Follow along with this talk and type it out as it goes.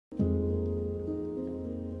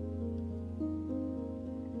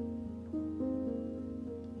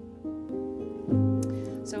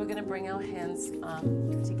So we're going to bring our hands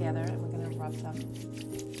together and we're going to rub them.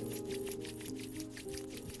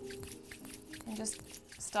 And just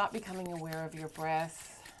start becoming aware of your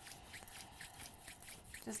breath.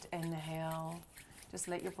 Just inhale. Just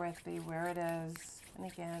let your breath be where it is. And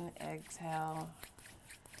again, exhale.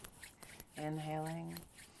 Inhaling.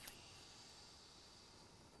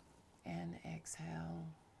 And exhale.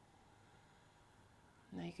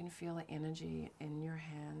 Now you can feel the energy in your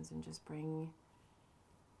hands and just bring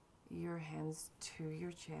your hands to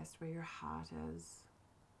your chest where your heart is.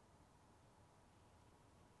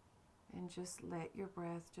 And just let your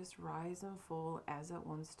breath just rise and fall as it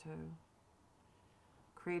wants to.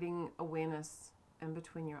 Creating awareness in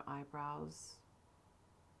between your eyebrows.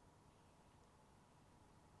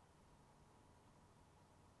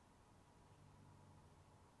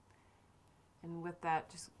 And with that,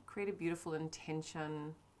 just create a beautiful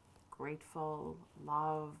intention, grateful,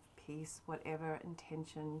 love, peace, whatever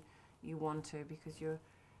intention you want to, because you're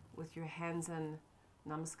with your hands in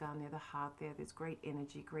namaskar near the heart there's great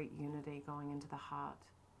energy, great unity going into the heart.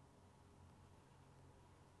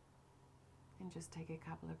 And just take a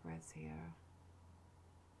couple of breaths here.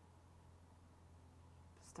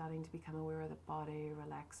 Starting to become aware of the body,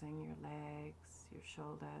 relaxing your legs, your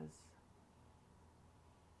shoulders.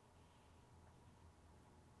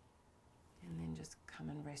 And then just come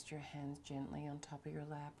and rest your hands gently on top of your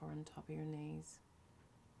lap or on top of your knees.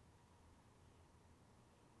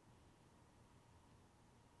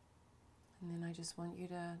 And then I just want you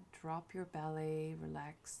to drop your belly,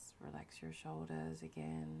 relax your shoulders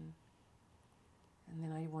again. And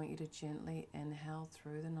then I want you to gently inhale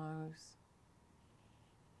through the nose.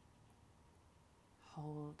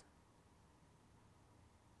 Hold.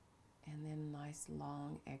 And then nice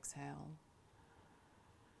long exhale.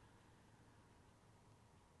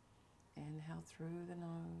 Inhale through the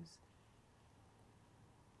nose.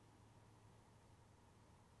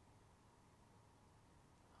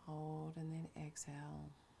 Hold and then exhale.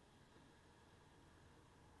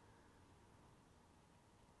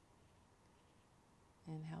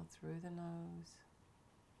 Inhale through the nose.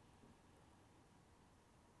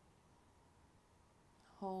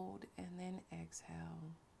 Hold and then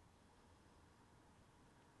exhale.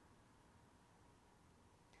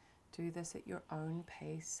 Do this at your own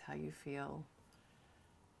pace, how you feel.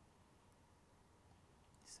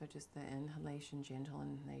 So just the inhalation, gentle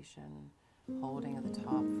inhalation, holding at the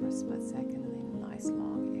top for a split second, and then nice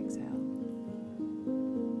long exhale.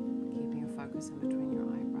 Keeping your focus in between